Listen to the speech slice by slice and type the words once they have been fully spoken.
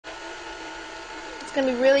It's going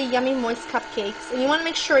to be really yummy, moist cupcakes. And you want to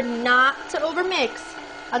make sure not to overmix.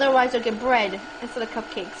 Otherwise, you'll get bread instead of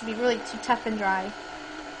cupcakes. It'll be really too tough and dry.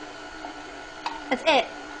 That's it.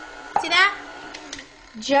 See that?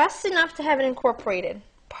 Just enough to have it incorporated.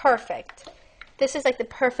 Perfect. This is like the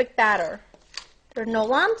perfect batter. There are no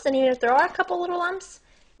lumps, and even if there are a couple little lumps,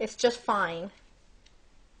 it's just fine.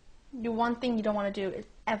 The one thing you don't want to do is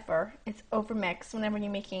it's overmix whenever you're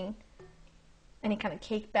making any kind of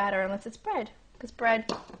cake batter, unless it's bread. Because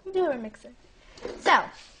bread, you do overmix it. So,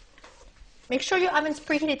 make sure your oven's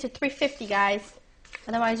preheated to 350, guys.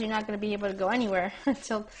 Otherwise, you're not going to be able to go anywhere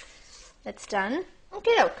until it's done.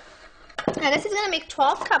 Okay, doke. Now, this is going to make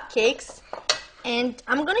 12 cupcakes. And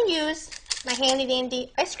I'm going to use my handy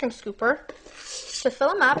dandy ice cream scooper to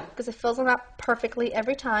fill them up, because it fills them up perfectly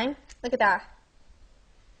every time. Look at that.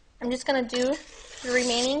 I'm just going to do the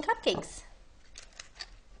remaining cupcakes.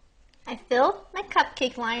 I filled my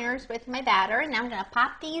cupcake liners with my batter, and now I'm going to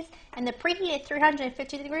pop these in the preheated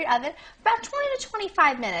 350-degree oven for about 20 to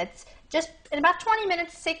 25 minutes. Just in about 20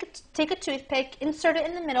 minutes, take a toothpick, insert it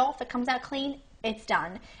in the middle. If it comes out clean, it's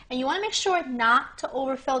done. And you want to make sure not to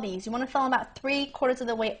overfill these. You want to fill them about 3/4 of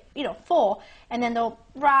the way, full, and then they'll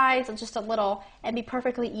rise just a little and be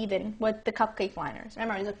perfectly even with the cupcake liners.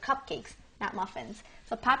 Remember, these are cupcakes, not muffins.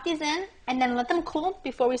 So pop these in, and then let them cool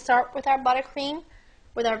before we start with our buttercream,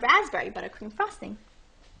 with our raspberry buttercream frosting.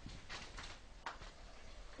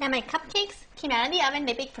 Now my cupcakes came out of the oven.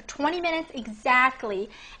 They baked for 20 minutes exactly.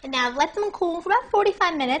 And now let them cool for about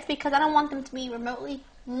 45 minutes because I don't want them to be remotely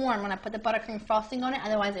warm when I put the buttercream frosting on it.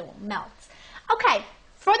 Otherwise it will melt. Okay,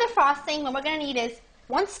 for the frosting, what we're going to need is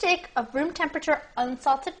 1 stick of room temperature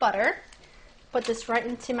unsalted butter. Put this right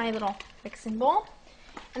into my little mixing bowl.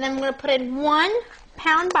 And then I'm going to put in 1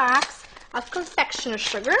 pound box of confectioner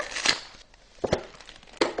sugar.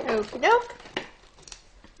 Okie doke.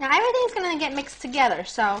 Now everything's going to get mixed together,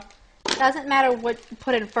 so it doesn't matter what you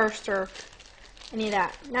put in first or any of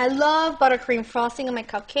that. Now I love buttercream frosting on my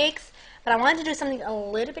cupcakes, but I wanted to do something a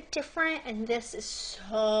little bit different, and this is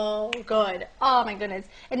so good. Oh my goodness.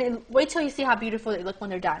 And then wait till you see how beautiful they look when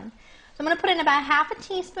they're done. So I'm going to put in about 1/2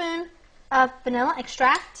 teaspoon of vanilla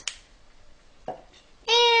extract.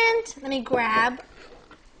 And let me grab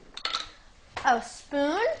a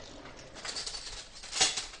spoon,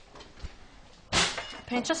 a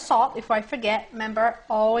pinch of salt before I forget. Remember,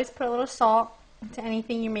 always put a little salt into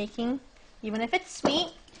anything you're making, even if it's sweet.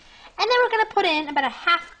 And then we're going to put in about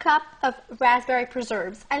 1/2 cup of raspberry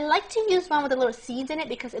preserves. I like to use one with the little seeds in it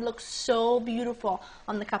because it looks so beautiful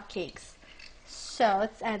on the cupcakes. So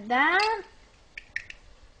let's add that.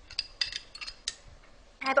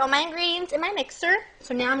 I have all my ingredients in my mixer,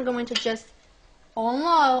 so now I'm going to just on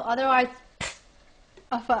low, otherwise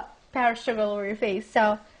off a powdered sugar all over your face.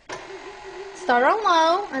 So start on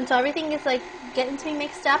low until everything is like getting to be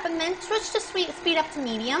mixed up, and then switch to speed up to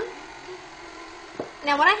medium.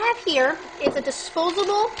 Now what I have here is a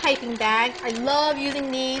disposable piping bag. I love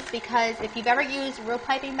using these because if you've ever used real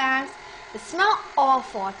piping bags, they smell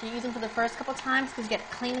awful after you use them for the first couple times because you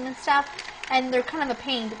get cleaning and stuff, and they're kind of a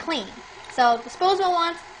pain to clean. So disposable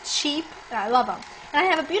ones, cheap, and I love them. And I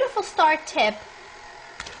have a beautiful star tip,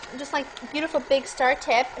 just like a beautiful big star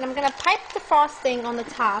tip, and I'm going to pipe the frosting on the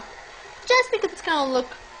top just because it's going to look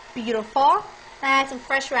beautiful. And I have some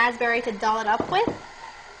fresh raspberry to doll it up with.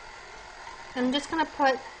 And I'm just going to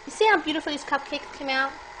put, you see how beautiful these cupcakes came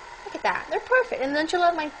out? Look at that, they're perfect. And don't you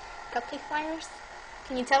love my cupcake liners?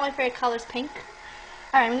 Can you tell my favorite color is pink?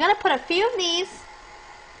 Alright, I'm going to put a few of these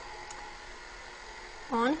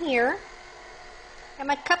on here. Got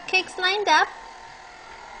my cupcakes lined up.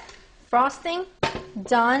 Frosting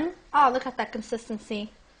done. Oh, look at that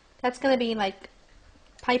consistency. That's going to be like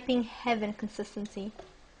piping heaven consistency.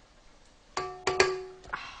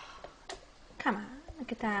 Oh, come on,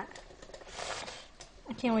 look at that.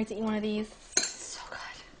 I can't wait to eat one of these. So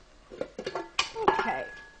good. Okay.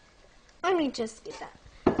 Let me just get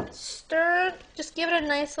that stirred. Just give it a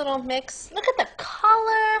nice little mix. Look at the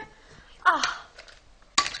color. Ah.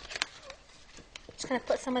 Just gonna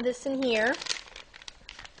put some of this in here.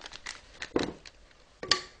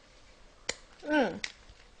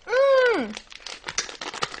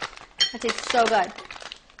 That tastes so good.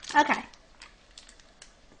 Okay.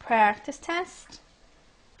 Practice test.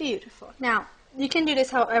 Beautiful. Now, you can do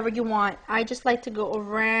this however you want. I just like to go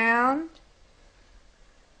around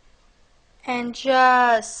and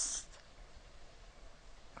just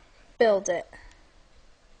build it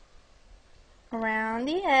around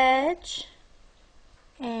the edge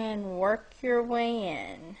and work your way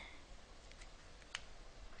in.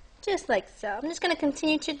 Just like so. I'm just going to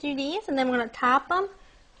continue to do these, and then we're going to top them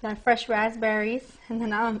Got fresh raspberries, and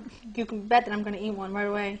then you can bet that I'm going to eat one right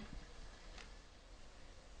away.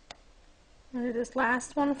 I'll do this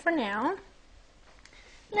last one for now.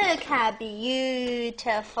 Look how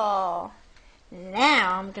beautiful.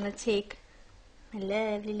 Now I'm going to take my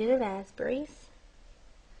lovely little raspberries.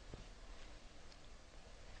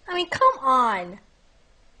 I mean, come on.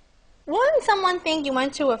 Wouldn't someone think you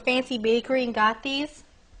went to a fancy bakery and got these?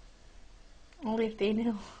 Only if they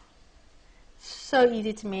knew. So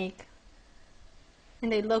easy to make.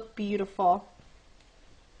 And they look beautiful.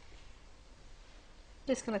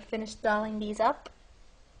 Just going to finish dolling these up.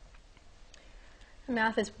 My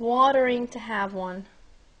mouth is watering to have one.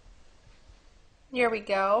 Here we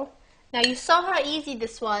go. Now you saw how easy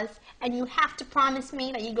this was, and you have to promise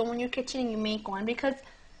me that you go in your kitchen and you make one, because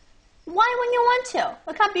why wouldn't you want to?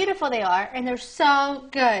 Look how beautiful they are, and they're so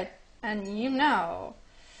good. And you know,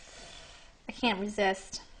 I can't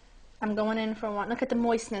resist. I'm going in for one. Look at the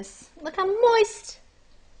moistness. Look how moist.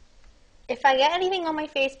 If I get anything on my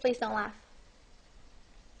face, please don't laugh.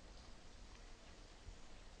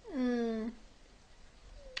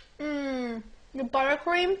 The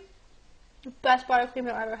buttercream, the best buttercream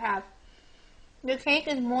you'll ever have. The cake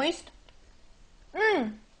is moist.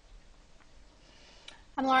 I'm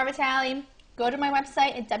Laura Vitale. Go to my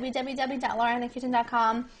website at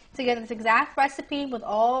www.laurainthekitchen.com to get this exact recipe with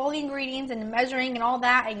all the ingredients and the measuring and all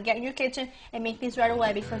that, and get in your kitchen and make these right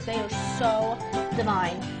away because they are so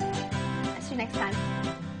divine. See you next time.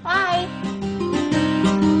 Bye!